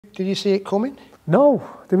you see it coming? No,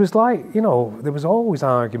 there was like, you know, there was always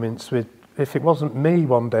arguments with, if it wasn't me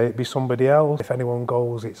one day, it'd be somebody else. If anyone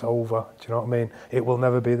goes, it's over. Do you know what I mean? It will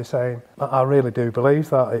never be the same. I really do believe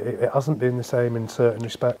that. It hasn't been the same in certain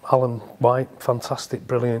respects. Alan White, fantastic,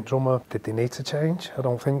 brilliant drummer. Did they need to change? I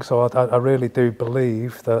don't think so. I really do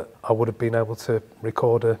believe that I would have been able to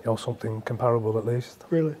record something comparable at least.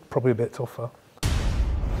 Really? Probably a bit tougher.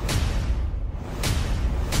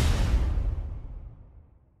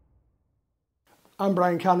 I'm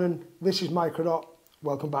Brian Cannon, this is Microdot,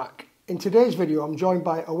 welcome back. In today's video I'm joined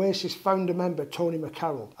by Oasis founder member Tony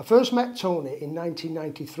McCarroll. I first met Tony in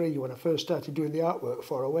 1993 when I first started doing the artwork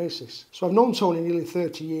for Oasis. So I've known Tony nearly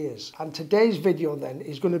 30 years, and today's video then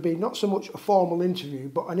is going to be not so much a formal interview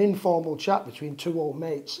but an informal chat between two old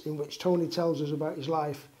mates in which Tony tells us about his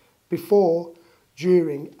life before,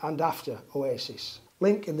 during and after Oasis.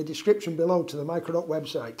 Link in the description below to the Microdot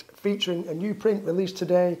website, featuring a new print released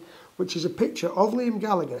today, which is a picture of Liam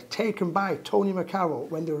Gallagher taken by Tony McCarroll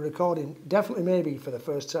when they were recording Definitely Maybe for the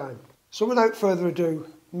first time. So without further ado,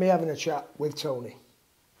 me having a chat with Tony.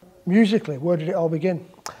 Musically, where did it all begin?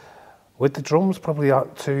 With the drums, probably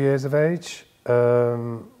at 2 years of age.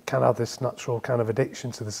 Kind of had this natural kind of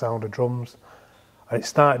addiction to the sound of drums. And it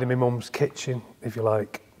started in my mum's kitchen, if you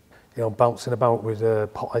like. You know, bouncing about with I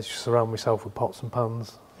used to surround myself with pots and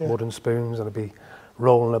pans, wooden spoons, and I'd be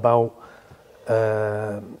rolling about.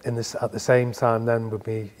 At the same time then would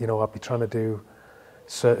be, I'd be trying to do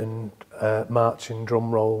certain marching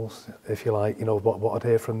drum rolls, if you like, what I'd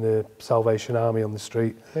hear from the Salvation Army on the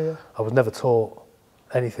street. Yeah. I was never taught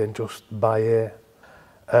anything, just by ear.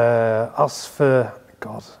 As for,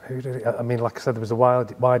 God, who did it? I mean, like I said, there was a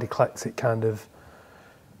wide eclectic kind of,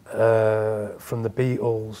 from the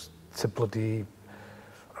Beatles to bloody,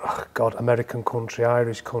 American country,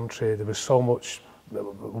 Irish country. There was so much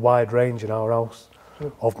wide range in our house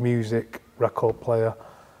of music, record player,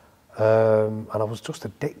 and I was just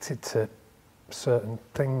addicted to certain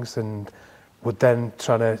things, and would then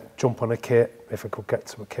try to jump on a kit if I could get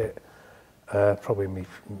to a kit. Probably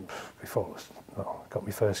before I got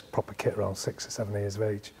my first proper kit around 6 or 7 years of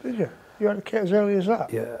age. Did you? You had a kit as early as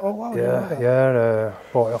that? Yeah. Oh wow. Yeah.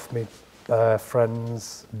 Bought it off me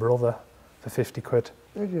friend's brother for 50 quid.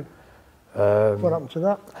 Did you? What happened to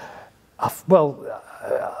that?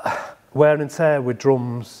 Wear and tear with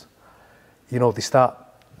drums, they start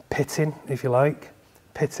pitting, if you like,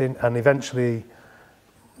 and eventually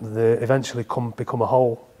become a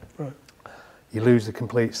hole. Right. You lose the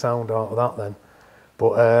complete sound out of that then.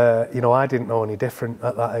 But, I didn't know any different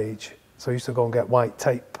at that age. So I used to go and get white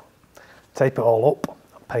tape it all up,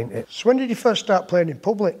 and paint it. So when did you first start playing in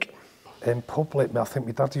public? In public, I think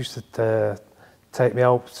my dad used to take me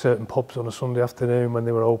out to certain pubs on a Sunday afternoon when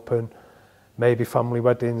they were open. Maybe family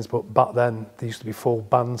weddings, but back then there used to be full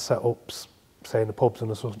band setups, say in the pubs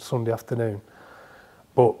on a Sunday afternoon.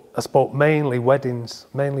 But I spoke mainly weddings,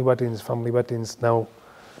 family weddings. Now,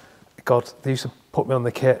 God, they used to put me on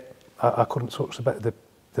the kit. I couldn't touch the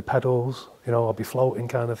pedals, I'd be floating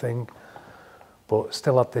kind of thing. But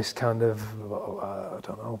still had this kind of,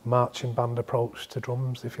 marching band approach to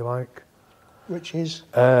drums, if you like. Which is?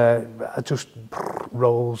 Just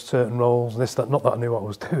certain rolls, this, that. Not that I knew what I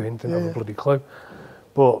was doing, didn't have a bloody clue.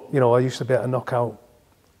 But, I used to be able to knock out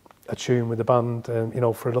a tune with the band, and,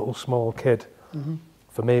 for a little small kid. Mm-hmm.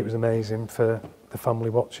 For me, it was amazing. For the family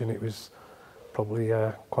watching, it was probably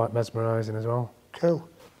quite mesmerising as well. Cool.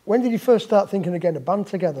 When did you first start thinking of getting a band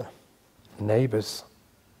together? Neighbours,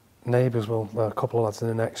 well, a couple of lads in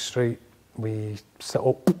the next street. We set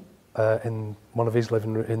up in one of his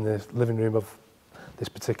living room of this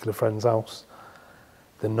particular friend's house.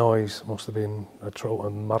 The noise must have been a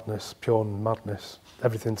madness, pure madness.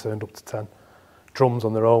 Everything turned up to 10. Drums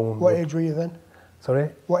on their own. What age were you then? Sorry?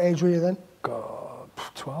 What age were you then? God,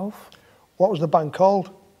 12. What was the band called?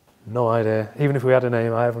 No idea. Even if we had a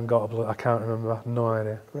name, I can't remember. No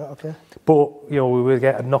idea. Right, okay. But, we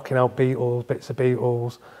were knocking out Beatles, bits of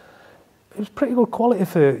Beatles. It was pretty good quality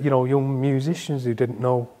for, young musicians who didn't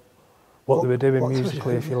know what they were doing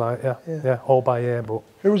musically, if you like. Yeah, all by ear. But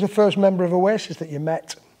who was the first member of Oasis that you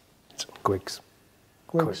met? Griggs.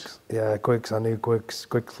 Yeah, Griggs. I knew Griggs.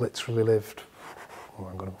 Griggs literally lived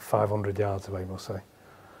 500 yards away, must say.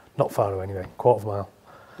 Not far away anyway, quarter of a mile.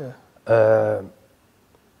 Yeah.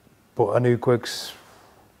 But I knew Griggs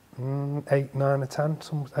 8, 9 or 10,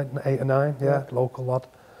 8 or 9, local lad.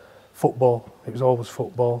 Football, it was always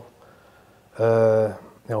football.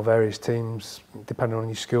 Various teams, depending on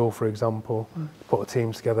your school, for example. Put a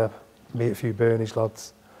team together, meet a few Burnage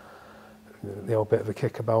lads, a bit of a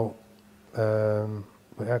kickabout.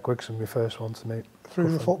 But yeah, Griggs was my first one to meet.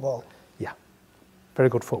 Through the football? Yeah, Very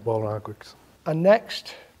good footballer, our Gwigs. And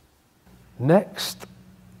next? Next,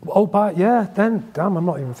 damn, I'm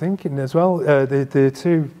not even thinking as well. The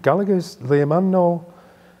two Gallaghers, Liam and Noel,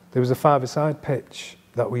 there was a five-a-side pitch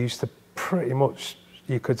that we used to pretty much,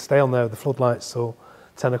 you could stay on there with the floodlights till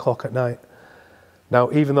 10 o'clock at night. Now,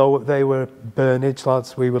 even though they were Burnage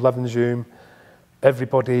lads, we were Levenshulme,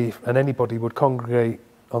 everybody and anybody would congregate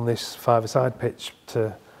on this five-a-side pitch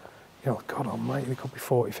to, you know, God almighty, there could be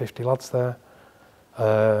 40, 50 lads there.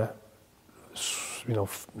 You know,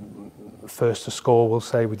 first to score, we'll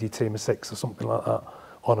say, with your team of 6 or something like that,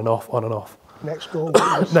 on and off, on and off. Next goal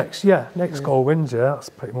wins. next goal wins, yeah, that's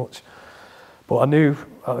pretty much. But I knew,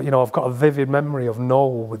 you know, I've got a vivid memory of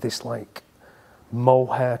Noel with this, like,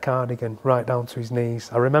 mohair cardigan right down to his knees.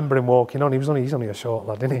 I remember him walking on, he's only a short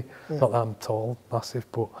lad, isn't he? Yeah. Not that I'm tall, massive,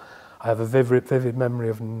 but I have a vivid memory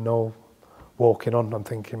of Noel walking on. I'm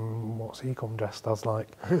thinking, what's he come dressed as, like?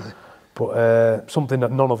 But something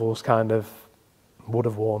that none of us kind of would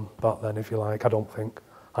have worn back then, if you like. I don't think.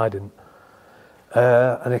 I didn't.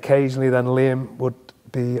 And occasionally then Liam would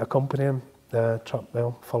be accompanying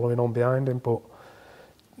him, following on behind him. But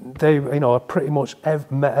they, you know, I pretty much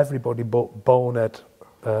met everybody but Bonehead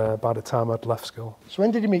by the time I'd left school. So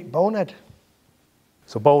when did you meet Bonehead?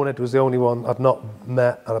 So Bonehead was the only one I'd not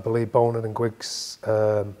met, and I believe Bonehead and Gwigs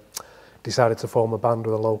decided to form a band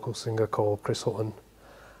with a local singer called Chris Hutton.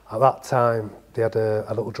 At that time, they had a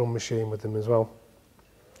little drum machine with them as well,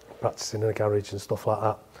 practicing in a garage and stuff like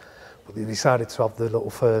that. But they decided to have the little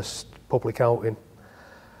first public outing,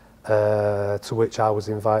 to which I was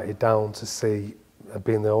invited down to see,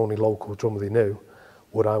 being the only local drummer they knew,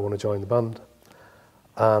 would I want to join the band?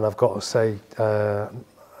 And I've got to say, I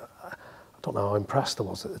don't know how impressed I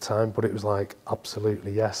was at the time, but it was like,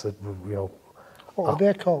 absolutely yes, you know. What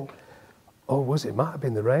were they called? Oh, was it? Might have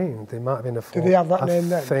been the Rain. They might have been a. Did they have that name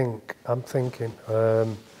then? I'm thinking.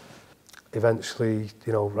 Eventually,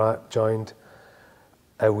 you know, joined.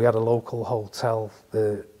 We had a local hotel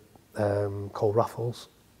called Raffles,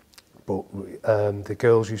 but the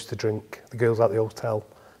girls used to drink. The girls at the hotel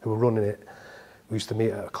who were running it, we used to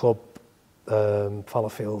meet at a club,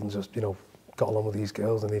 Fallowfield, and just, you know, got along with these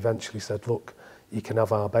girls. And they eventually said, "Look, you can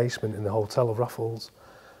have our basement in the hotel of Raffles."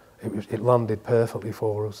 It landed perfectly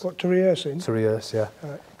for us. What, to rehearse in? To rehearse, yeah.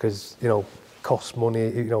 Because, you know, cost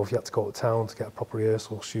money, you know, if you had to go to town to get a proper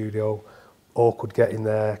rehearsal studio, awkward getting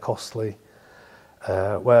there, costly.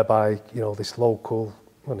 Whereby, you know, this local,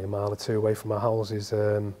 only a mile or two away from our houses,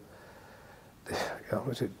 was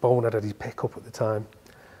it Bonehead had his pick-up at the time.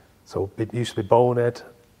 So it used to be Bonehead,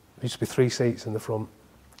 there used to be 3 seats in the front,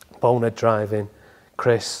 Bonehead driving,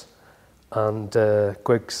 Chris and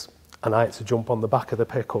Gwigs. And I had to jump on the back of the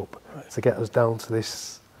pickup to get us down to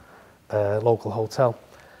this local hotel.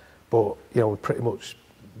 But, you know, we pretty much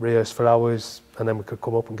rehearsed for hours, and then we could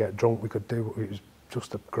come up and get drunk. We could do, it was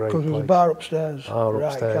just a great place. Because there was a bar upstairs.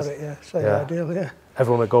 Upstairs. Got it, yeah. So yeah. Ideal, yeah.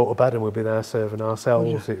 Everyone would go to bed and we'd be there serving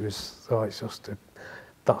ourselves. It was, it's just,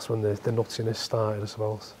 that's when the nuttiness started, I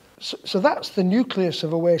suppose. So that's the nucleus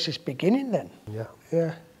of Oasis beginning then? Yeah.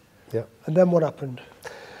 Yeah. Yeah. And then what happened?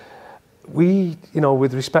 We, you know,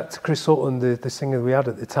 with respect to Chris Hutton, the singer we had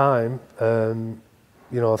at the time,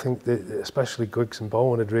 you know, I think that especially Gwigs and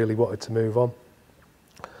Bowen had really wanted to move on,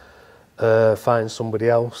 find somebody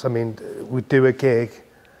else. I mean, we'd do a gig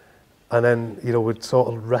and then, you know, we'd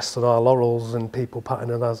sort of rest on our laurels and people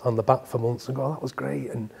patting us on the back for months and go, oh, that was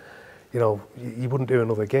great. And, you know, you wouldn't do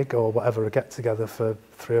another gig or whatever, a get together for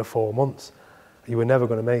 3 or 4 months. You were never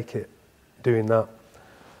going to make it doing that.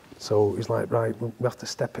 So he's like, right, we have to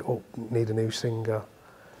step it up, need a new singer.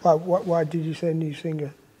 Why did you say new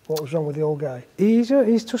singer? What was wrong with the old guy? He's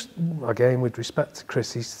just, again, with respect to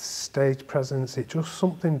Chris, his stage presence, it just,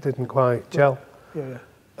 something didn't quite gel. Yeah.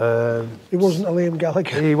 He wasn't a Liam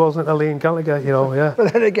Gallagher. He wasn't a Liam Gallagher, you know, yeah.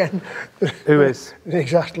 But then again... Who is?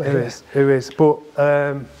 Exactly. Who is? But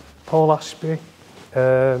Paul Ashby,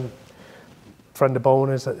 friend of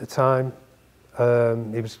Boners at the time,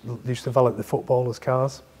 he used to valet the footballers'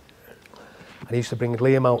 cars. And he used to bring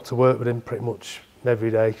Liam out to work with him pretty much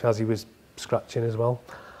every day as he was scratching as well.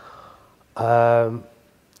 Liam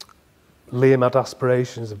had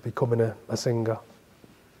aspirations of becoming a singer.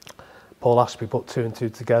 Paul Ashby put 2 and 2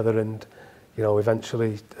 together and, you know,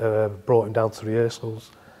 eventually brought him down to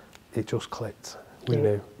rehearsals. It just clicked. We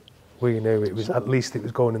knew it was, at least it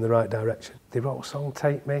was going in the right direction. They wrote a song,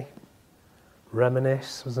 Take Me.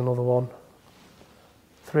 Reminisce was another one.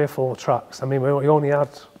 3 or 4 tracks. I mean, we only had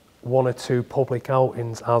 1 or 2 public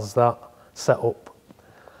outings as that set up.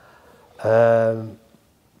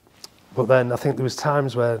 But then I think there was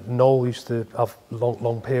times where Noel used to have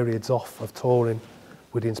long periods off of touring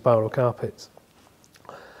with the Inspiral Carpets.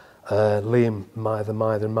 Liam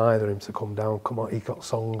mither him to come down, come on, he got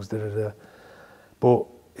songs, But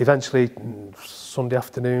eventually, Sunday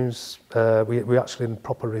afternoons, we actually in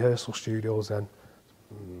proper rehearsal studios then,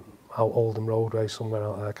 out Oldham Roadway, somewhere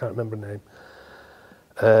out there, I can't remember the name.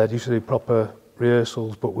 They used to do proper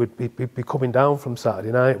rehearsals, but we'd be coming down from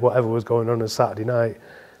Saturday night, whatever was going on Saturday night,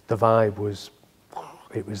 the vibe was,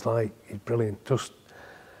 it was like brilliant, just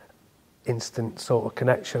instant sort of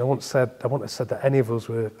connection. I wouldn't have said that any of us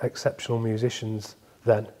were exceptional musicians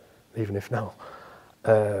then, even if now.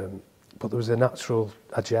 But there was a natural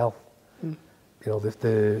gel. You know,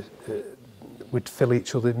 we'd fill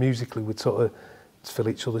each other musically, we'd sort of fill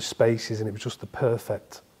each other's spaces, and it was just the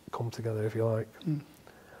perfect come together, if you like.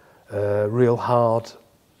 Real hard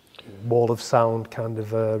wall of sound kind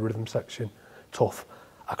of rhythm section, tough.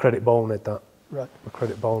 I credit Bonehead that. Right. I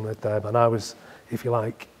credit Bonehead there, and I was, if you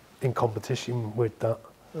like, in competition with that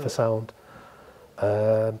for sound.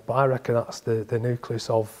 But I reckon that's the nucleus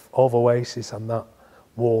of Oasis and that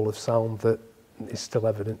wall of sound that is still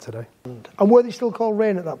evident today. And were they still called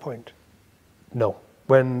Rain at that point? No.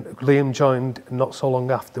 When Liam joined, not so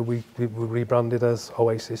long after, we were rebranded as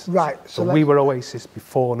Oasis. Right. So we were Oasis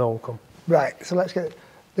before Noel come. Right. So let's get it.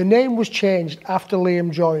 The name was changed after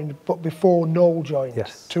Liam joined, but before Noel joined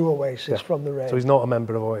to Oasis from the Rain. So he's not a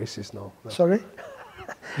member of Oasis, no. Sorry?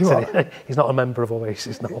 He's not a member of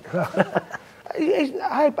Oasis, no.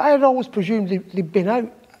 I had always presumed they'd been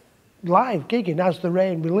out live gigging as the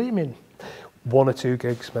Rain with Liam in. 1 or 2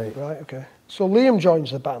 gigs, mate. Right, okay. So Liam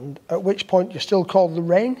joins the band, at which point you're still called the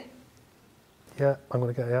Rain? Yeah, I'm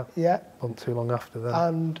going to get, Yeah. Not too long after that.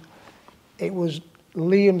 And it was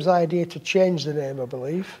Liam's idea to change the name, I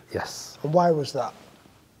believe. Yes. And why was that?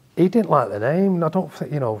 He didn't like the name. I don't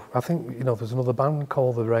think, I think, there's another band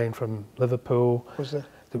called The Rain from Liverpool. Was there?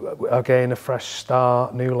 Again, a fresh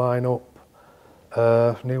start, new lineup,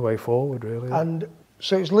 new way forward, really. And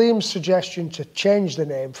so it's Liam's suggestion to change the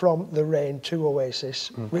name from The Rain to Oasis,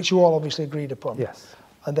 which you all obviously agreed upon. Yes.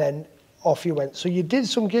 And then off you went. So you did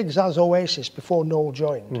some gigs as Oasis before Noel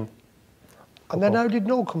joined. And then how did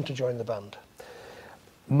Noel come to join the band?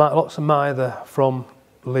 Lots of mither from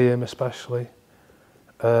Liam, especially.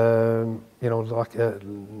 Liam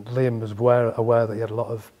was aware that he had a lot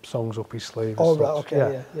of songs up his sleeve. Oh, right,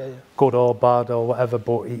 okay, yeah. Good or bad or whatever,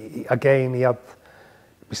 but he had,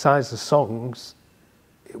 besides the songs,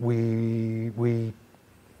 in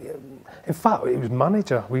fact, he was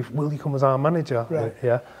manager. Willie come as our manager,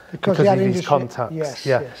 right. because he had of his contacts,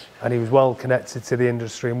 yes. And he was well connected to the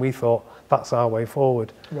industry, and we thought that's our way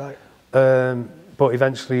forward. Right. But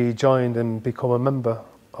eventually he joined and become a member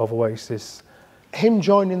of Oasis. Him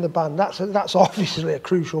joining the band, that's obviously a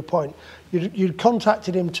crucial point. You'd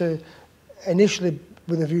contacted him to initially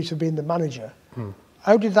with a view to being the manager.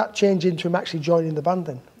 How did that change into him actually joining the band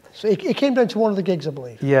then? So he came down to one of the gigs, I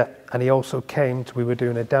believe. Yeah, and he also we were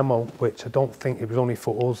doing a demo, which I don't think it was only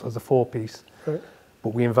for us as a 4-piece, right.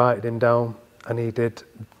 But we invited him down and he did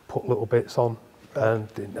put little bits on.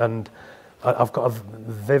 Right. And I've got a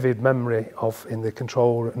vivid memory of in the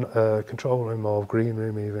control room or green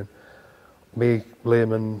room even, me,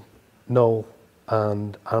 Liam and Noel,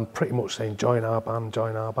 and I'm pretty much saying, join our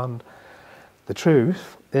band. The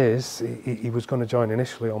truth is, he was going to join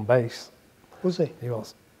initially on bass. Was he? He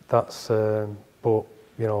was. But,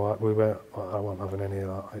 we weren't, I wasn't having any of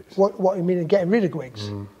that. What you mean, getting rid of Gwiggs?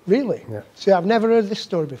 Really? Yeah. See, I've never heard this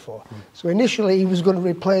story before. So initially he was going to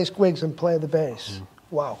replace Gwiggs and play the bass.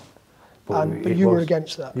 Wow. But you were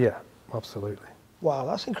against that? Yeah, absolutely. Wow,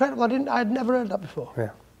 that's incredible. I'd never heard that before. Yeah.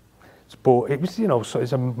 But it was, so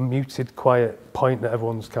it's a muted, quiet point that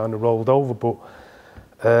everyone's kind of rolled over. But,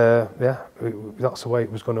 that's the way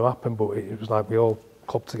it was going to happen. But it was like we all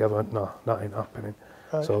clubbed together and went, no, that ain't happening.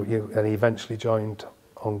 Right. So and he eventually joined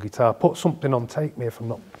on guitar. Put something on Take Me, if I'm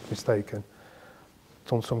not mistaken.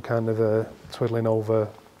 Done some kind of twiddling over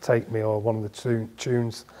Take Me or one of the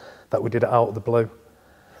tunes that we did out of the blue.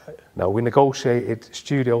 Right. Now, we negotiated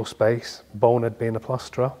studio space, Bonehead being a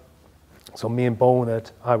plasterer. So me and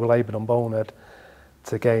Bonehead, I laboured on Bonehead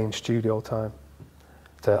to gain studio time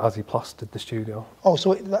as he plastered the studio. Oh,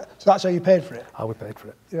 so that's how you paid for it? How we paid for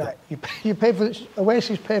it. Right. Yeah. You paid for this,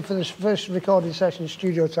 Oasis paid for this first recording session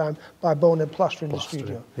studio time by Bonehead plastering the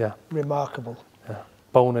studio. Yeah. Remarkable. Yeah.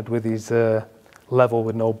 Bonehead with his level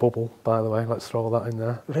with no bubble, by the way. Let's throw that in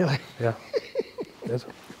there. Really? Yeah.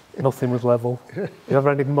 Nothing was level. You ever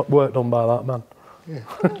had any work done by that man? Yeah.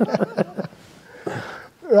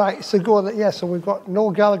 Right, so go on. Yeah, so we've got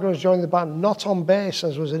Noel Gallagher has joined the band, not on bass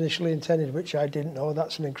as was initially intended, which I didn't know.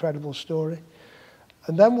 That's an incredible story.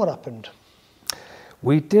 And then what happened?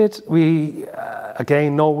 We did. We,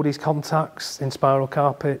 again, nobody's contacts in Spiral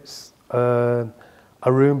Carpets. A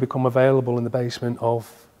room become available in the basement of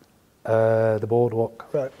the boardwalk.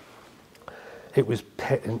 Right. It was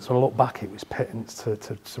pittance. When I look back, it was pittance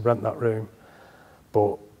to rent that room.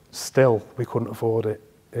 But still, we couldn't afford it.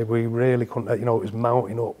 We really couldn't, you know, it was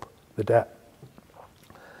mounting up the debt.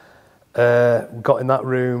 Got in that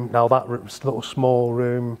room. Now that little small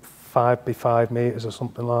room, 5 by 5 meters or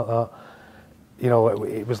something like that. You know,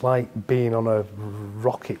 it was like being on a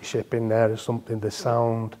rocket ship in there or something. The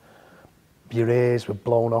sound, your ears were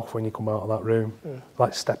blown off when you come out of that room. Yeah.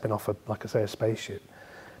 Like stepping off, like I say, a spaceship.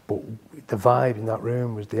 But the vibe in that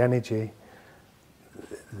room was the energy.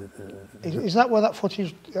 Is that where that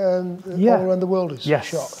footage all around the world is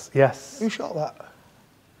shot? Yes. Who shot that?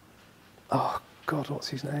 Oh, God, what's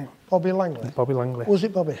his name? Bobby Langley? Bobby Langley. Was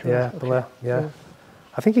it Bobby? Yeah, okay. yeah.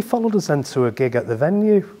 I think he followed us then to a gig at the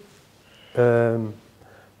venue,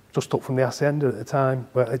 just up from the Hacienda at the time.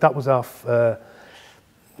 But that was our,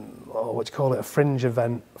 what do you call it, a fringe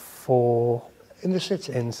event for... In the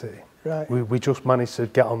city? In the city. Right. We just managed to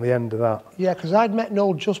get on the end of that. Yeah, because I'd met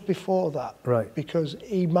Noel just before that. Right. Because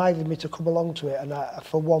he minded me to come along to it, and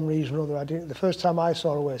for one reason or other, I didn't. The first time I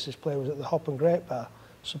saw Oasis play was at the Hop and Grape Bar,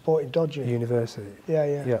 supporting Dodgy. University.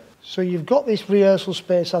 Yeah. So you've got this rehearsal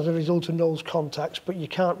space as a result of Noel's contacts, but you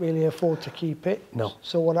can't really afford to keep it. No.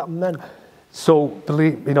 So what happened then? So,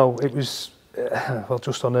 believe you know, it was well,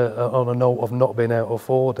 just on a note of not being able to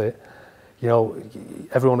afford it. You know,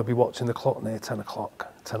 everyone would be watching the clock near 10 o'clock.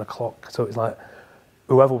 So it's like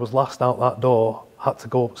whoever was last out that door had to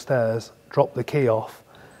go upstairs, drop the key off,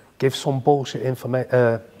 give some bullshit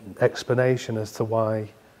explanation as to why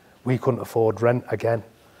we couldn't afford rent again.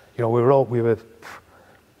 You know, we were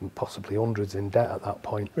possibly hundreds in debt at that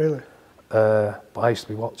point. Really? But I used to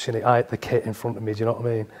be watching it. I had the kit in front of me, do you know what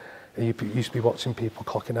I mean? And you used to be watching people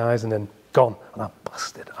clocking eyes and then gone. And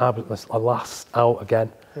I was last out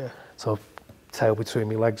again. Yeah. So tail between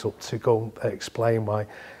my legs up to go explain why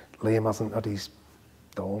Liam hasn't had his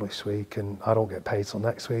dole this week and I don't get paid till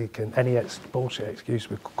next week and any bullshit excuse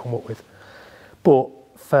we could come up with. But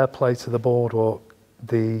fair play to the boardwalk.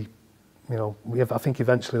 I think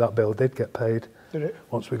eventually that bill did get paid. Did it?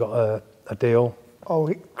 Once we got a deal. Oh,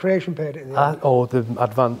 Creation paid it in the end? Oh, the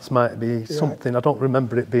advance might be something. I don't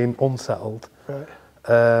remember it being unsettled. Right.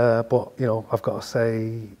 But, you know, I've got to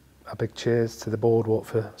say a big cheers to the boardwalk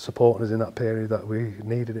for supporting us in that period that we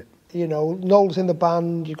needed it. You know, Noel's in the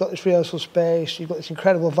band, you've got this rehearsal space, you've got this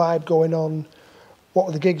incredible vibe going on. What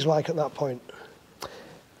were the gigs like at that point?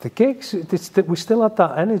 The gigs, we still had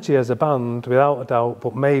that energy as a band, without a doubt,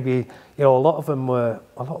 but maybe, you know, a lot of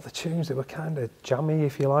the tunes, they were kind of jammy,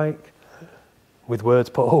 if you like, with words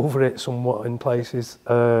put over it somewhat in places.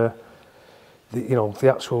 The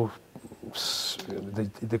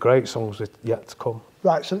great songs were yet to come.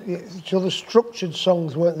 Right, so the structured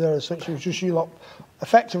songs weren't there as such, it was just you lot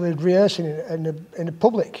effectively rehearsing in the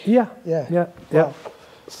public? Yeah. Wow.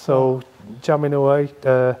 So, jamming away,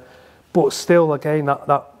 but still, again,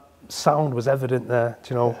 that sound was evident there,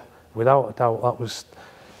 you know, without a doubt. That was,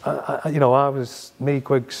 me,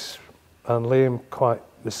 Quiggs and Liam quite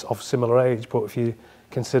of similar age, but if you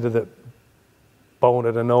consider that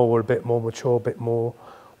Bonard and Noel were a bit more mature, a bit more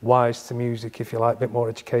wise to music, if you like, a bit more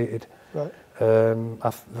educated. Right.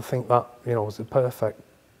 I think that, you know, was the perfect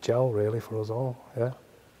gel, really, for us all, yeah.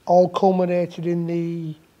 All culminated in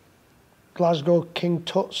the Glasgow King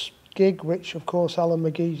Tut's gig, which, of course, Alan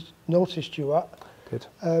McGee noticed you at. Did.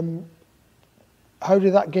 How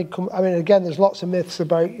did that gig come? I mean, again, there's lots of myths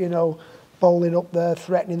about, you know, bowling up there,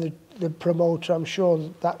 threatening the promoter. I'm sure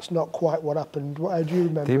that's not quite what happened. How do you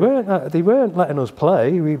remember? They weren't letting us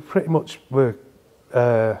play. We pretty much were...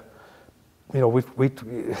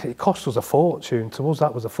 it cost us a fortune. To us,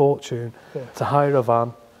 that was a fortune to hire a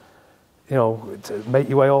van, you know, to make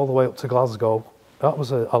your way all the way up to Glasgow. That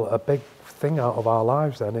was a big thing out of our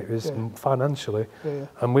lives then. It was financially.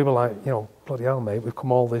 And we were like, you know, bloody hell, mate, we've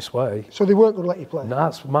come all this way. So they weren't going to let you play? No,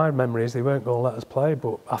 that's my memory is they weren't going to let us play,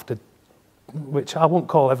 but after, which I wouldn't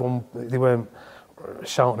call everyone, they weren't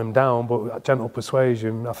shouting them down, but gentle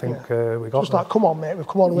persuasion, I think we got just like, come on, mate, we've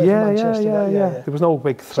come all the way from Manchester. Yeah. There was no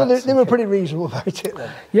big threats. So they were pretty reasonable about it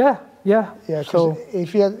then? Yeah. So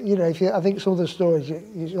if I think some of the stories,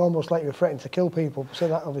 it's almost like you were threatening to kill people, so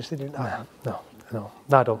that obviously didn't happen. No,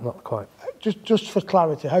 not quite. Just for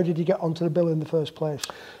clarity, how did you get onto the bill in the first place?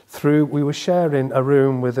 We were sharing a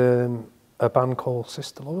room with a band called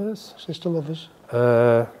Sister Lovers. Sister Lovers.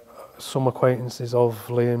 Some acquaintances of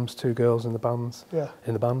Liam's, 2 girls in the band.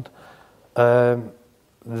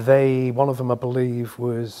 One of them, I believe,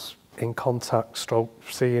 was in contact,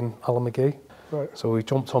 seeing Alan McGee. Right. So we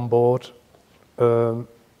jumped on board all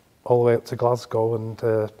the way up to Glasgow,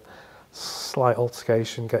 and slight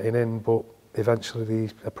altercation getting in, but eventually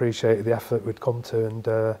they appreciated the effort we'd come to and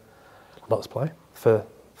let us play for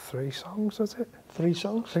 3 songs, was it? 3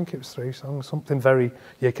 songs? I think it was 3 songs, something very,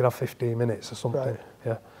 you could have 15 minutes or something. Right.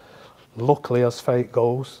 Yeah. Luckily, as fate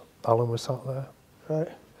goes, Alan was sat there. Right.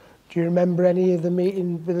 Do you remember any of the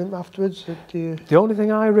meeting with him afterwards? The only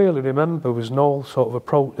thing I really remember was Noel sort of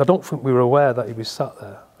approach. I don't think we were aware that he was sat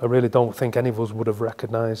there. I really don't think any of us would have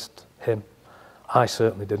recognised him. I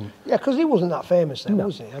certainly didn't. Yeah, because he wasn't that famous then,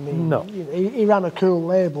 was he? I mean, no. He ran a cool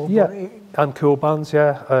label. Yeah, and cool bands,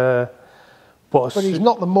 yeah. But he's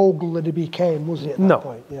not the mogul that he became, was he, at that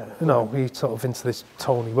point? Yeah. No, he sort of into this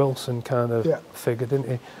Tony Wilson kind of figure, didn't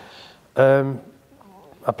he?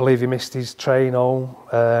 I believe he missed his train home.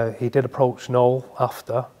 He did approach Noel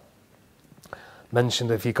after,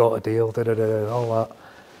 mentioned if you got a deal, all that.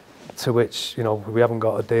 To which, you know, we haven't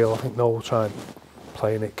got a deal. I think Noel tried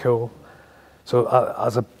playing it cool. So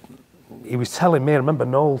he was telling me, I remember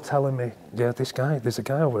Noel telling me, yeah, there's a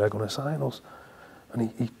guy over there going to sign us.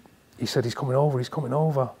 And he said, he's coming over.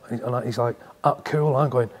 And he's like, act cool. I'm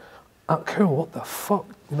going, act cool? What the fuck?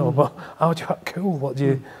 You know, but how do you act cool?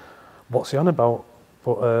 What's he on about?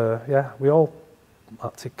 But yeah, we all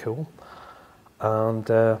acted cool. And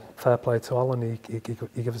fair play to Alan, he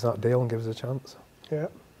gave us that deal and gave us a chance. Yeah,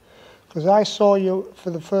 because I saw you for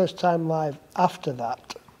the first time live after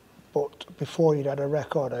that, but before you'd had a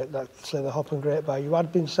record out, that, say, the Hop and Great Bar. You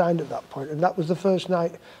had been signed at that point, and that was the first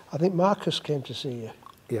night, I think Marcus came to see you.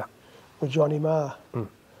 Yeah. With Johnny Marr.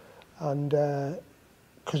 And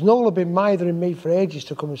because Noel had been mithering me for ages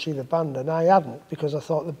to come and see the band, and I hadn't, because I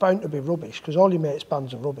thought they're bound to be rubbish, because all your mates'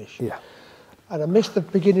 bands are rubbish. Yeah. And I missed the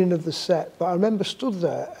beginning of the set, but I remember stood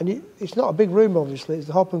there, and it's not a big room, obviously. It's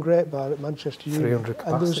the Hop and Great Bar at Manchester Union. 300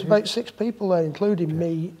 capacity. And there was about 6 people there, including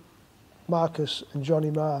me, Marcus and Johnny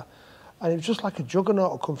Marr. And it was just like a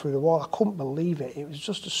juggernaut had come through the wall. I couldn't believe it. It was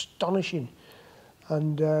just astonishing.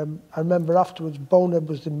 And I remember afterwards, Bonehead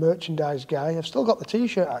was the merchandise guy. I've still got the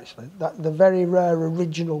T-shirt, actually, the very rare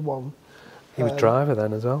original one. He was driver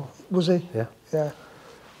then as well. Was he? Yeah. Yeah.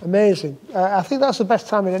 Amazing. I think that's the best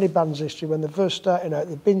time in any band's history, when they're first starting out.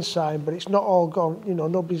 They've been signed, but it's not all gone, you know,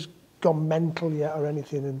 nobody's gone mental yet or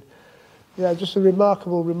anything. And yeah, just a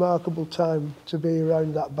remarkable time to be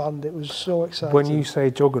around that band. It was so exciting. When you say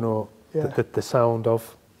juggernaut, the sound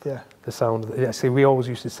of... Yeah. The sound of... Yeah, see, we always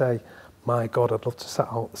used to say, my God, I'd love to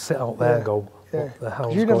sit out there and go, what the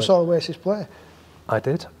hell's you never saw Oasis play? I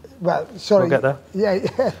did. Well, sorry. We'll get there.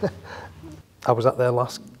 Yeah. I was at their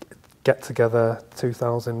last get-together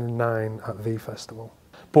 2009 at V Festival.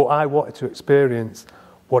 But I wanted to experience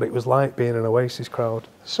what it was like being an Oasis crowd.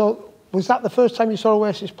 So, was that the first time you saw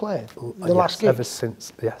Oasis play? The last gig? Ever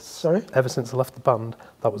since, yes. Sorry? Ever since I left the band,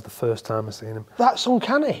 that was the first time I seen him. That's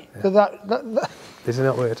uncanny. Yeah. Isn't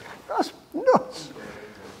that weird? That's nuts.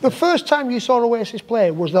 The first time you saw Oasis play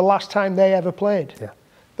was the last time they ever played? Yeah.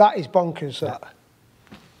 That is bonkers, that.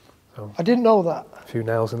 So, I didn't know that. A few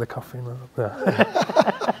nails in the coffin.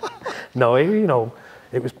 No, you know,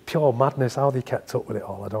 it was pure madness how they kept up with it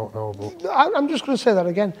all. I don't know. But I'm just going to say that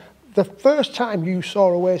again. The first time you saw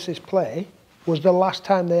Oasis play was the last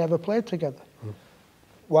time they ever played together.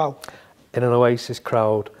 Wow. In an Oasis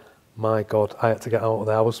crowd, my God, I had to get out of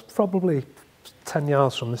there. I was probably 10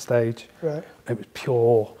 yards from the stage. Right. It was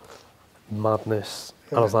pure madness.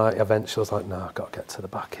 Yeah. I was like, eventually I was like, no, I've got to get to the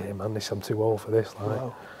back here, man. I'm too old for this. Like.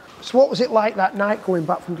 Wow. So what was it like that night going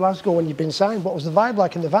back from Glasgow when you'd been signed? What was the vibe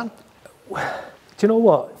like in the van? Do you know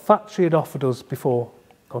what? Factory had offered us before,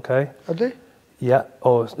 okay? Had they? Yeah.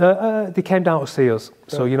 They came down to see us.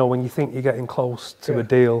 Right. So, you know, when you think you're getting close to a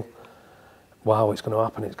deal, wow, it's going to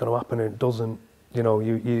happen, and it doesn't. You know,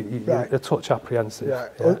 you're a touch apprehensive.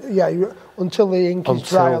 Yeah, until the ink is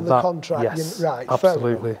dry on the contract. Yes, right,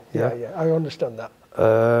 absolutely. Yeah, I understand that.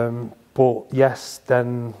 But yes,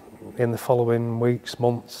 then in the following weeks,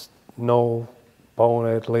 months, Noel,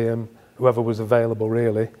 Bonehead, Liam, whoever was available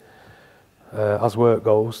really, as work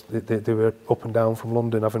goes, they were up and down from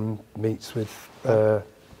London having meets with Alan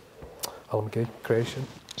McGee, Creation.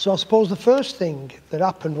 So I suppose the first thing that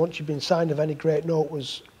happened once you'd been signed of any great note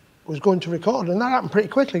was going to record, and that happened pretty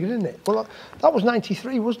quickly, didn't it? Well, that was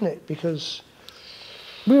 93, wasn't it? Because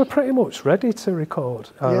we were pretty much ready to record,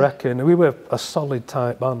 I reckon. We were a solid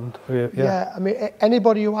type band. Yeah, I mean,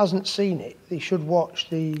 anybody who hasn't seen it, they should watch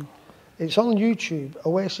it's on YouTube,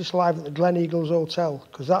 Oasis Live at the Glen Eagles Hotel,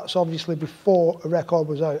 because that's obviously before a record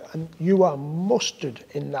was out, and you are mustard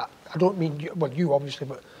in that. I don't mean, you obviously,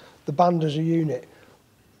 but the band as a unit.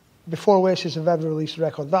 before Oasis have ever released a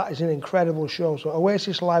record. That is an incredible show. So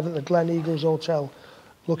Oasis live at the Glen Eagles Hotel.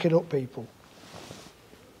 Look it up, people.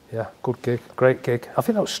 Yeah, good gig, great gig. I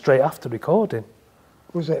think that was straight after recording.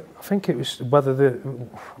 Was it? I think it was whether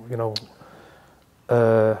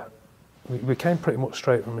we came pretty much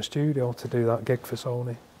straight from the studio to do that gig for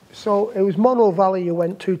Sony. So it was Mono Valley you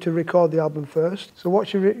went to record the album first. So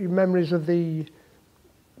what's your memories of the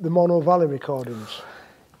Mono Valley recordings?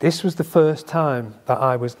 This was the first time that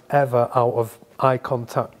I was ever out of eye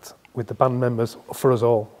contact with the band members, for us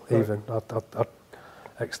all, even. I'd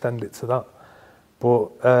extend it to that.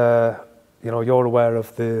 But, you're aware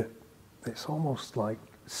of it's almost like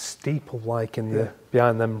steeple-like in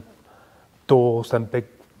behind them doors, them big,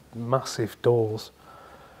 massive doors.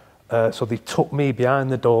 So they took me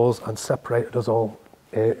behind the doors and separated us all.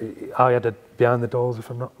 I had a behind the doors, if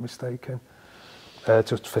I'm not mistaken.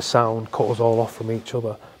 Just for sound, cut us all off from each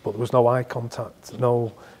other, but there was no eye contact.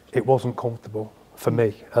 No, it wasn't comfortable, for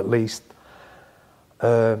me at least.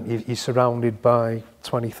 You're surrounded by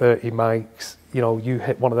 20, 30 mics. You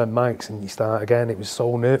hit one of them mics and you start again. It was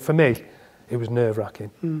so for me, it was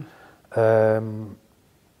nerve-wracking. And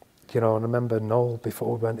I remember Noel,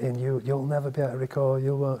 before we went in, you'll never be able to record,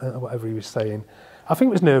 whatever he was saying. I think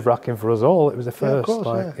it was nerve-wracking for us all. It was the first, of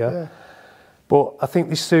course, yeah. But I think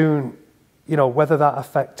they soon, whether that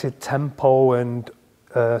affected tempo and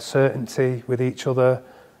certainty with each other,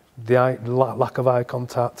 the lack of eye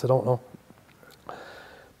contact, I don't know.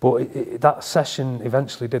 But that session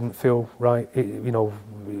eventually didn't feel right.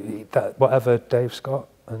 That whatever Dave Scott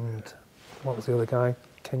and what was the other guy?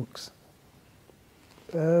 Kinks.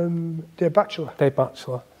 Dave Batchelor. Dave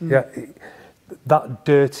Batchelor. Yeah, that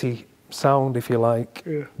dirty sound, if you like,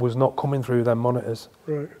 was not coming through them monitors.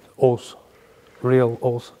 Right. Us. Real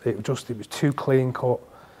us. It was too clean cut.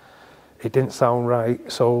 It didn't sound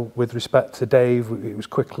right. So with respect to Dave, it was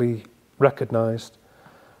quickly recognised.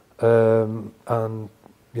 And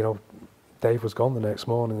Dave was gone the next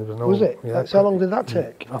morning. There was no. Was it? Yeah, how long did that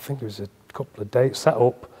take? I think it was a couple of days. Set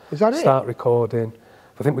up. Is that it? Start recording.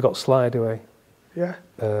 I think we got Slide Away. Yeah.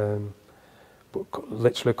 But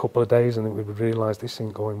literally a couple of days, and then we realised this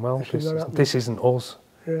isn't going well. This isn't us.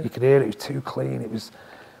 Yeah. You could hear it was too clean. It was,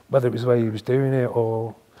 whether it was the way he was doing it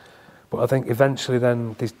or. But I think eventually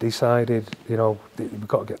then they decided, we've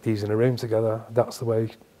got to get these in a room together. That's the way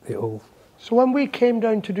it'll. So when we came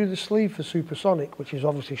down to do the sleeve for Supersonic, which is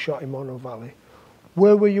obviously shot in Mono Valley,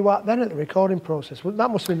 where were you at then at the recording process? Well, that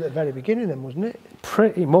must have been at the very beginning then, wasn't it?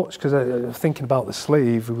 Pretty much, because thinking about the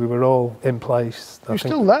sleeve, we were all in place. You're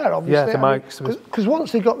still there, obviously. Yeah, the mics. Because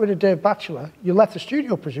once they got rid of Dave Batchelor, you left the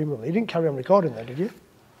studio, presumably. You didn't carry on recording there, did you?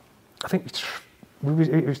 I think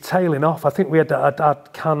it was tailing off. I think we had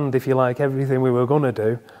canned, if you like, everything we were going to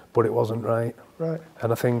do, but it wasn't right. Right.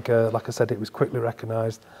 And I think, like I said, it was quickly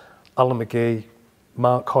recognised. Alan McGee,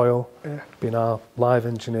 Mark Coyle, being our live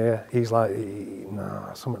engineer, he's like,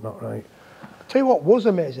 nah, something not right. Tell you what was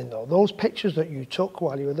amazing though, those pictures that you took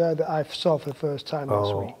while you were there that I saw for the first time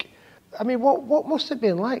last week. I mean, what must it have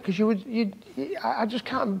been like? Because I just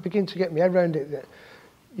can't begin to get my head around it. That,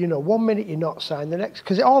 1 minute you're not signed, the next,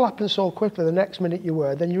 because it all happens so quickly. The next minute you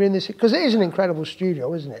were, then you're in this, because it is an incredible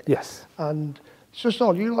studio, isn't it? Yes. And it's just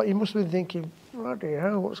all you must have been thinking, bloody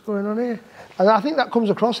hell, what's going on here? And I think that comes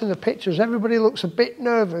across in the pictures. Everybody looks a bit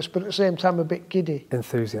nervous, but at the same time a bit giddy.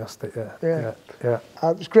 Enthusiastic, yeah. It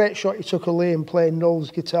was a great shot you took of Liam playing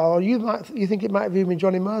Noel's guitar. Or you think it might have even been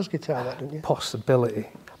Johnny Marr's guitar, that, didn't you? Possibility.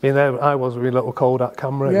 I mean, I was with a little Kodak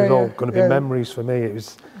camera. It was all going to be memories for me. It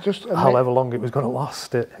was just however long it was going to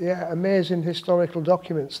last. Yeah, amazing historical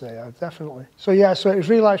documents there, definitely. So it was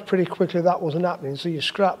realised pretty quickly that wasn't happening. So you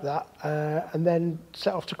scrapped that and then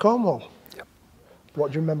set off to Cornwall. Yep.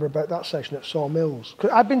 What do you remember about that session at Sawmills? Because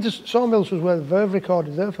I've been to Sawmills, was where Verve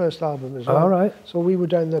recorded their first album as well. All right. So we were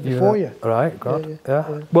down there before you. All right, good.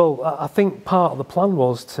 Yeah. Well, I think part of the plan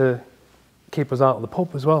was to keep us out of the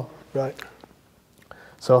pub as well. Right.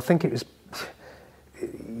 So I think it was,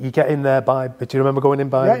 you get in there do you remember going in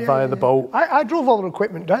via the boat? I drove all the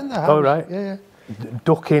equipment down there. Oh, right. Yeah.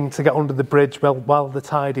 Ducking to get under the bridge while the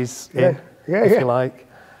tide is in, if you like.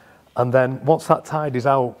 And then once that tide is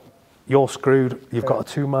out, you're screwed. You've got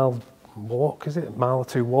a 2 mile walk, is it? A mile or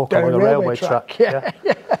two walk along a railway track.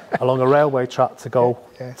 Along a railway track to go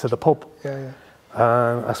to the pub.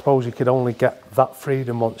 I suppose you could only get that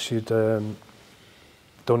freedom once you'd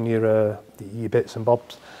done your bits and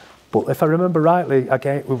bobs. But if I remember rightly,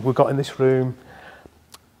 again, we got in this room,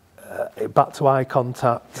 back to eye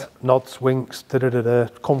contact, nods, winks,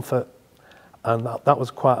 comfort, and that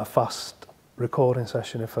was quite a fast recording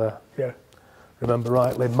session, if I remember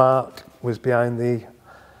rightly. Mark was behind the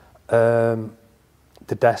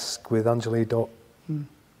the desk with Microdot,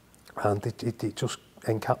 and it just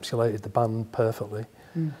encapsulated the band perfectly.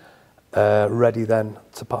 Ready then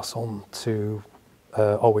to pass on to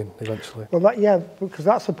Owen eventually. Well, because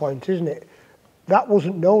that's the point, isn't it? That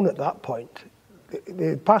wasn't known at that point.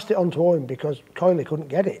 They passed it on to Owen because Coyley couldn't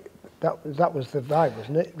get it. That was the vibe,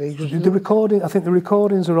 wasn't it? The recording, I think the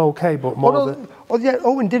recordings are okay, but more.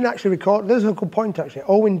 Owen didn't actually record. There's a good point actually.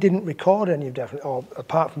 Owen didn't record any of Definitely, or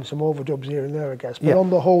apart from some overdubs here and there, I guess. But on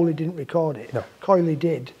the whole, he didn't record it. No. Coyley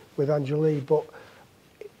did with Angelique, but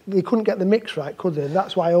they couldn't get the mix right, could they? And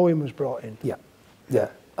that's why Owen was brought in. Yeah.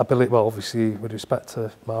 I believe. Well, obviously, with respect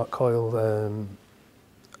to Mark Coyle,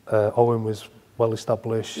 Owen was well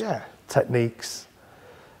established. Yeah. Techniques.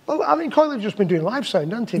 Well, I mean, Coyley's just been doing live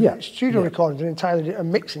sound, hasn't he? Yeah. Studio recordings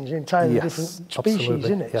and mixing is entirely different species,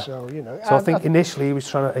 isn't it? Yeah. So, you know. So I think initially he was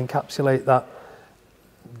trying to encapsulate that,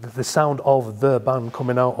 the sound of the band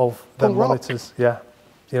coming out of the monitors. Yeah.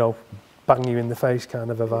 You know, bang you in the face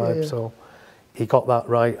kind of a vibe. Yeah. So he got that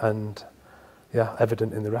right and,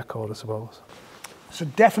 evident in the record, I suppose. So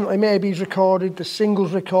definitely maybe he's recorded, the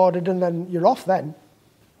single's recorded, and then you're off then.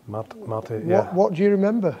 Mad, yeah. What do you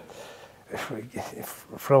remember?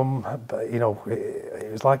 From, you know,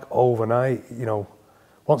 it was like overnight, you know,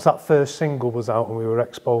 once that first single was out and we were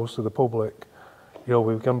exposed to the public, you know,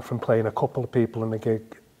 we've gone from playing a couple of people in a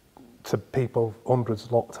gig to people, hundreds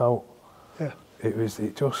locked out. Yeah.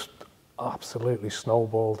 It just absolutely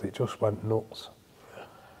snowballed. It just went nuts.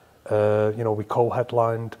 You know, we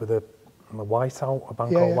co-headlined with a Whiteout, a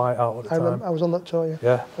band called Whiteout at the time. I was on that tour,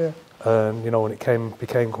 yeah. You know, and it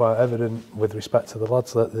became quite evident with respect to the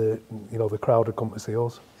lads that the crowd had come to see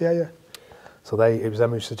us. Yeah. So it was them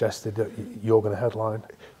who suggested that you're going to headline.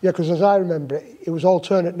 Yeah, because as I remember it was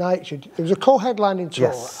alternate nights. It was a co-headlining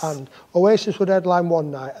tour, and Oasis would headline one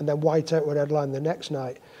night, and then Whiteout would headline the next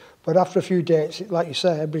night. But after a few dates, like you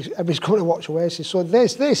say, everybody's going to watch Oasis. So they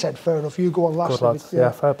said, fair enough, you go on last. Good lads. Yeah,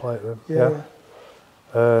 fair play to them. Yeah.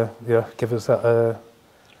 Give us that.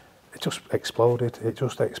 It just exploded.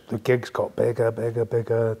 The gigs got bigger.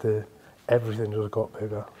 Everything just got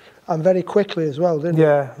bigger. And very quickly as well, didn't it?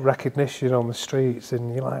 Yeah, recognition on the streets,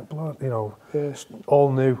 and you're like, blood, you know, all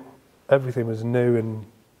new. Everything was new and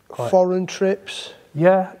foreign trips.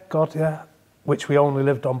 Yeah, God, yeah. Which we only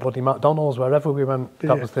lived on bloody McDonald's wherever we went.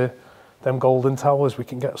 That was them golden towers. We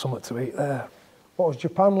can get something to eat there. What was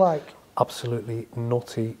Japan like? Absolutely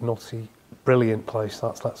nutty, brilliant place.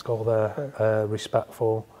 Let's go there.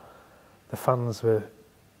 Respectful. The fans were,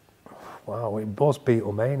 wow, it was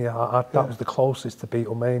Beatlemania. That was the closest to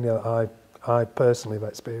Beatlemania I personally have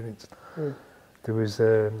experienced. There was,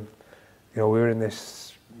 you know, we were in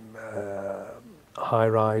this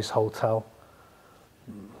high-rise hotel.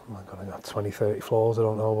 Oh my God, I got 20, 30 floors, I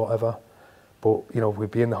don't know, whatever. But, you know,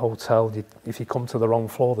 we'd be in the hotel. If you come to the wrong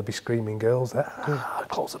floor, there'd be screaming girls there.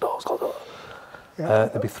 Close the doors, close the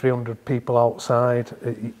doors. There'd be 300 people outside.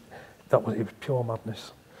 It was pure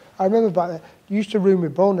madness. I remember back then, you used to room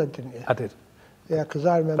with Bonehead, didn't you? I did. Yeah, because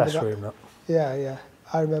I remember Best room, that. Yeah.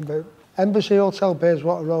 I remember Embassy Hotel,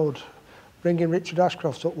 Bayswater Road, bringing Richard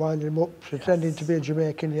Ashcroft up, winding him up, pretending to be a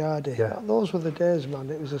Jamaican yardie. Yeah. Those were the days,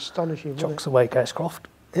 man. It was astonishing. Chucks away Ashcroft.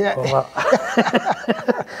 Yeah.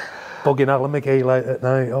 Bugging Alan McGee late at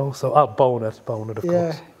night also. Bonehead, of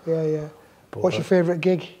course. Yeah. But what's your favourite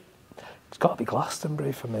gig? It's got to be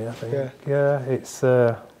Glastonbury for me, I think. Yeah, it's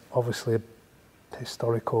obviously a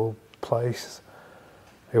historical place.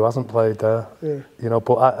 Who hasn't played there? Yeah. You know,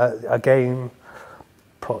 but again,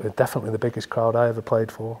 probably definitely the biggest crowd I ever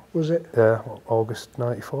played for. Was it? Yeah, August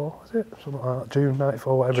 '94, was it? Something like that. June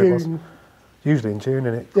 '94, whatever it was. Usually in June,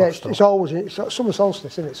 isn't it? Yeah, it's always summer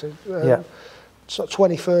solstice, isn't it? So, sort of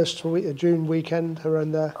 21st of June weekend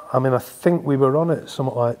around there. I mean, I think we were on it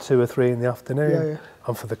something like 2 or 3 in the afternoon. Yeah.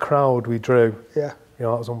 And for the crowd we drew, you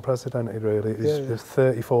know, that was unprecedented, really. There's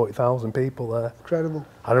 30, 40,000 people there. Incredible.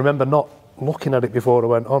 I remember not looking at it before I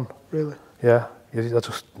went on. Really? Yeah. I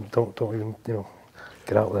just don't even, you know,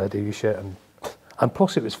 get out there, do your shit. And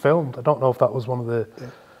plus it was filmed. I don't know if that was one of the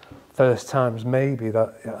first times maybe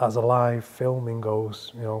that as a live filming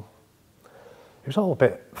goes, you know. It was all a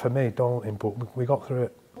bit, for me, daunting, but we got through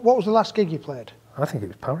it. What was the last gig you played? I think it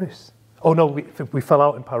was Paris. Oh no, we fell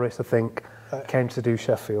out in Paris, I think. Came to do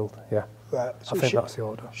Sheffield, Right. So I think that's the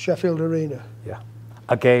order. Sheffield Arena? Yeah.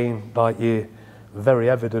 Again, like very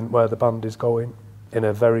evident where the band is going in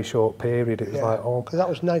a very short period. It was like, oh. Because that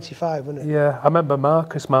was 95, wasn't it? Yeah, I remember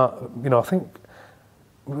Marcus, you know, I think,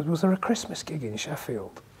 was there a Christmas gig in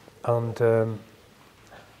Sheffield? And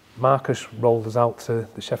Marcus rolled us out to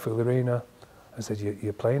the Sheffield Arena and said,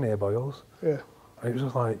 you're playing here, boys. Yeah. And it was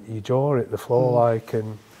just like, your jaw hit the floor, like,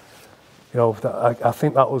 and you know, I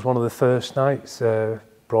think that was one of the first nights.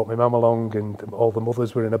 Brought my mum along, and all the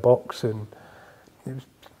mothers were in a box, and it was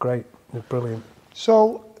great. It was brilliant.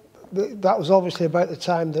 So that was obviously about the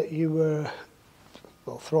time that you were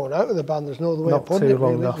thrown out of the band. There's no other way of putting it. Not too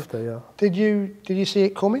long really. after, yeah. Did you see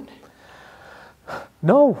it coming?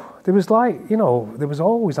 No, there was like, you know, there was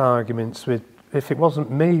always arguments with, if it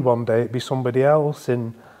wasn't me one day, it'd be somebody else,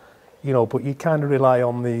 and, you know, but you kind of rely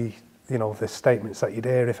on the, you know, the statements that you'd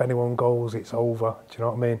hear. If anyone goes, it's over. Do you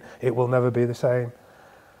know what I mean? It will never be the same.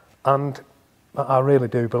 And I really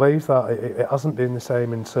do believe that. It hasn't been the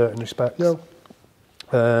same in certain respects. No.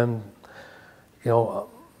 You know,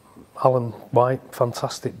 Alan White,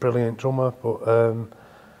 fantastic, brilliant drummer, but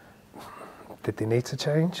did they need to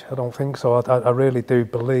change? I don't think so. I really do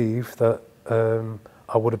believe that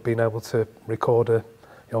I would have been able to record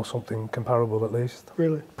something comparable at least.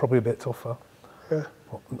 Really? Probably a bit tougher. Yeah.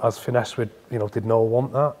 As Finesse would, you know, did Noel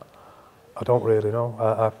want that? I don't really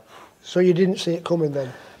know. So you didn't see it coming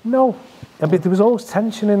then? No. I mean, there was always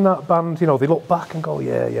tension in that band. You know, they look back and go,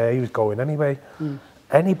 yeah, he was going anyway.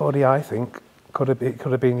 Anybody, I think, could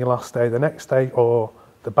have been your last day the next day, or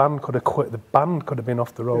the band could have quit. The band could have been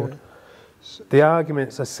off the road. Yeah. The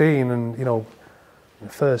arguments are seen, and, you know,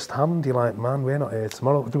 first hand, you're like, man, we're not here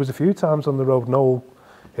tomorrow. There was a few times on the road, Noel,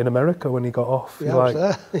 in America, when he got off. Yeah, like,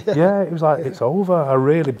 yeah, it was like, it's over. I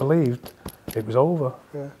really believed it was over.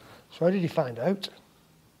 Yeah. So how did you find out?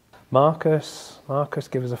 Marcus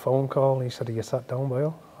gave us a phone call. He said, "Are you sat down,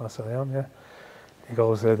 Boyle?" I said, "I am, yeah." He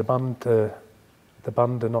goes, the band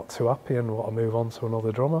are not too happy and want to move on to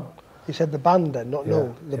another drummer." He said the band then, not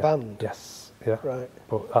no, the band? Yes, yeah. Right.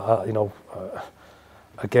 But, you know,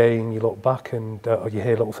 again, you look back and you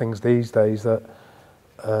hear little things these days that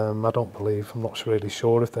I don't believe. I'm not really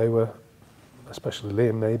sure if they were, especially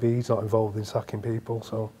Liam, maybe. He's not involved in sacking people,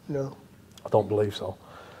 so no, I don't believe so.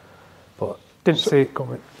 But didn't see it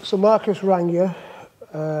coming. So Marcus rang you,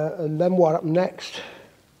 and then what happened next?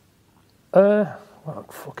 Well,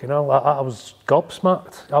 fucking hell, I was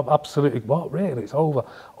gobsmacked. Absolutely, what, really? It's over.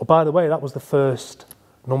 Oh, by the way, that was the first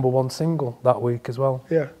 #1 single that week as well.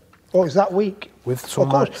 Yeah. Oh, it was that week? With Some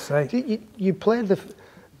Might Say. You played the...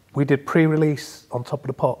 We did pre-release on Top of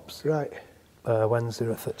the Pops. Right.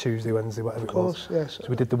 Wednesday, Tuesday, Wednesday, whatever it was. Of course, yes. So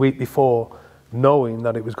we did the week before, knowing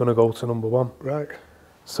that it was going to go to #1. Right.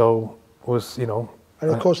 So, was, you know... And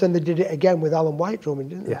of course, then they did it again with Alan White drumming,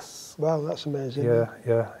 didn't they? Yes. Wow, that's amazing.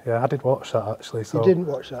 Yeah. I did watch that, actually. So you didn't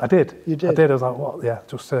watch that? I did. You did? I did. I was like, what? Yeah,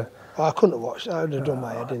 just... Oh, I couldn't have watched that. I would have done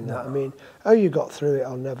my head in that. I mean, how you got through it,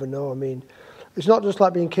 I'll never know. I mean, it's not just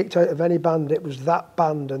like being kicked out of any band. It was that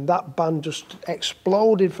band, and that band just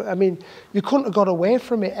exploded. I mean, you couldn't have got away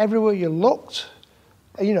from it. Everywhere you looked,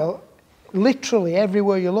 you know, literally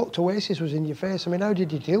everywhere you looked, Oasis was in your face. I mean, how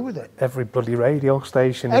did you deal with it? Every bloody radio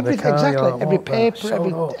station in the car. Exactly. Like, every paper,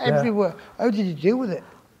 everywhere. Yeah. How did you deal with it?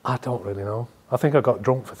 I don't really know. I think I got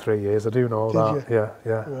drunk for 3 years. I do know that. Did you?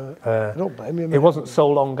 Yeah. Right. I don't blame you, mate. It wasn't so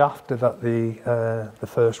long after that the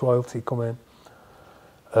first royalty come in.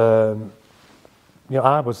 You know,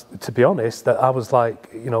 I was, to be honest, that I was like,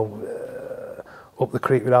 you know, up the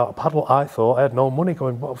creek without a paddle. I thought I had no money.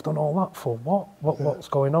 Going, what have I done all that for? What's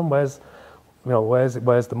going on? Where's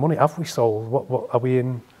the money? Have we sold? What are we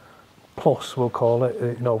in? Plus, we'll call it.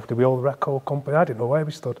 You know, do we owe the record company? I didn't know where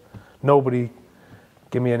we stood. Nobody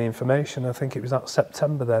gave me any information. I think it was that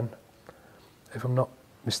September then, if I'm not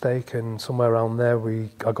mistaken, somewhere around there.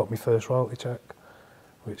 I got my first royalty check,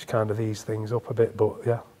 which kind of eased things up a bit. But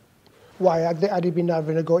yeah. Why had he been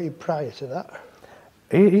having a go at you prior to that?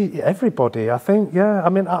 Everybody, I think. Yeah. I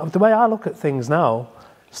mean, the way I look at things now,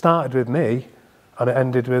 started with me. And it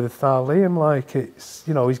ended with Liam. Like, it's,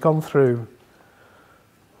 you know, he's gone through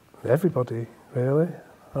everybody, really.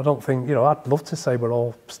 I don't think, you know, I'd love to say we're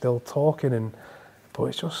all still talking, but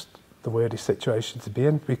it's just the weirdest situation to be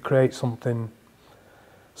in. We create something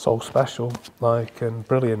so special, like, and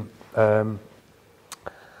brilliant, and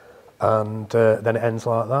then it ends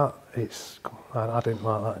like that. I didn't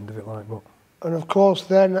like that end of it, like, but. And of course,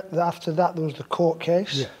 then after that, there was the court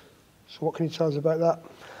case. Yeah. So what can you tell us about that?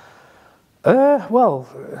 Well,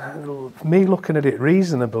 me looking at it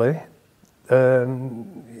reasonably,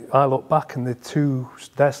 I look back and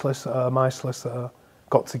their solicitor, my solicitor,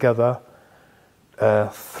 got together,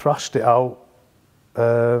 thrashed it out,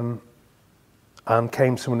 and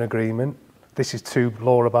came to an agreement. This is two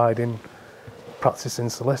law-abiding, practicing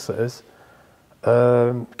solicitors,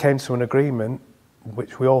 came to an agreement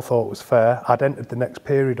which we all thought was fair. I'd entered the next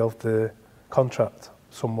period of the contract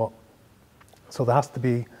somewhat. So there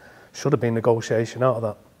should have been negotiation out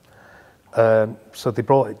of that. So they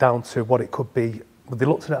brought it down to what it could be. They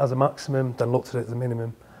looked at it as a maximum, then looked at it as a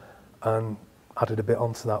minimum. and added a bit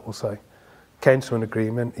onto that, we'll say. Came to an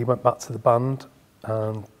agreement. He went back to the band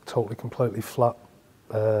and totally, completely flat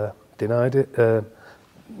denied it,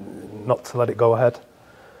 not to let it go ahead.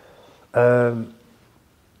 And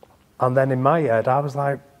then in my head, I was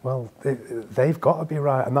like, well, they've got to be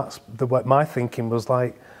right. And that's my thinking was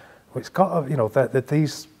like, well, it's got to, you know, that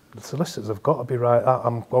these solicitors have got to be right.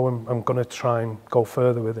 I'm going to try and go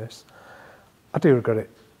further with this. I do regret it.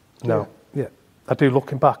 No, yeah. I do,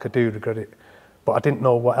 looking back, I do regret it. But I didn't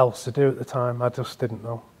know what else to do at the time. I just didn't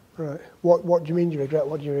know. Right. What do you mean you regret?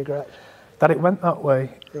 What do you regret? That it went that way.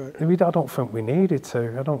 Right. I don't think we needed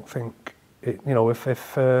to. I don't think it, you know, if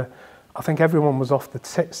I think everyone was off the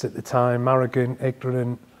tits at the time, arrogant,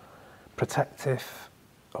 ignorant, protective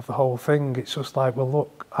of the whole thing. It's just like, well,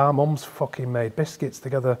 look, our mums fucking made biscuits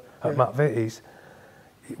together at Matt Vitty's.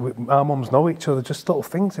 Our mums know each other, just little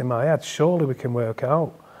things in my head. Surely we can work it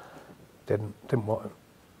out. Didn't want it.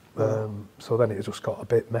 So then it just got a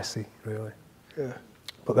bit messy, really. Yeah.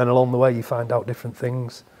 But then along the way, you find out different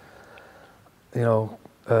things. You know,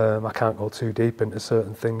 I can't go too deep into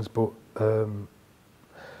certain things, but I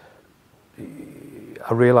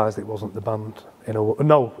realised it wasn't the band. There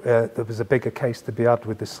was a bigger case to be had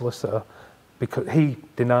with the solicitor because he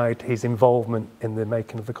denied his involvement in the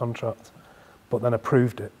making of the contract, but then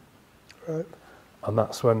approved it. Right. And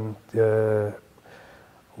that's when,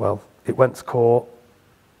 well, it went to court.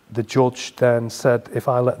 The judge then said, if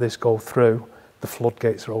I let this go through, the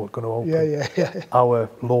floodgates are all going to open. Yeah. Our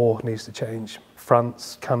law needs to change.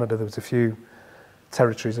 France, Canada, there was a few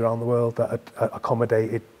territories around the world that had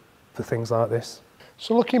accommodated for things like this.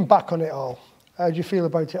 So looking back on it all, how do you feel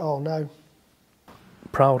about it all now?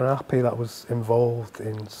 Proud and happy that I was involved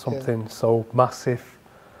in something so massive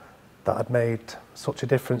that had made such a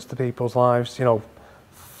difference to people's lives. You know,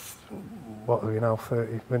 what are we now,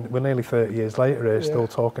 30? We're nearly 30 years later here, still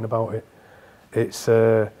talking about it. It's,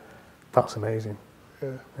 that's amazing.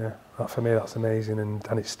 Yeah, that, for me, that's amazing,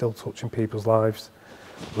 and it's still touching people's lives.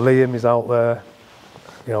 Liam is out there,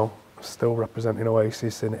 you know, still representing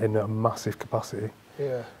Oasis in a massive capacity.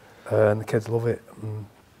 Yeah. And the kids love it.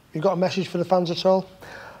 You got a message for the fans at all?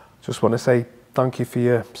 Just want to say thank you for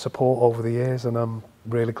your support over the years, and I'm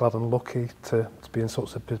really glad and lucky to be in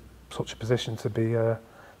such a position to be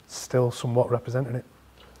still somewhat representing it.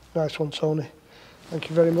 Nice one, Tony. Thank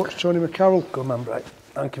you very much, Tony McCarroll. Good man, right.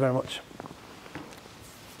 Thank you very much.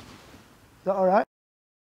 Is that all right?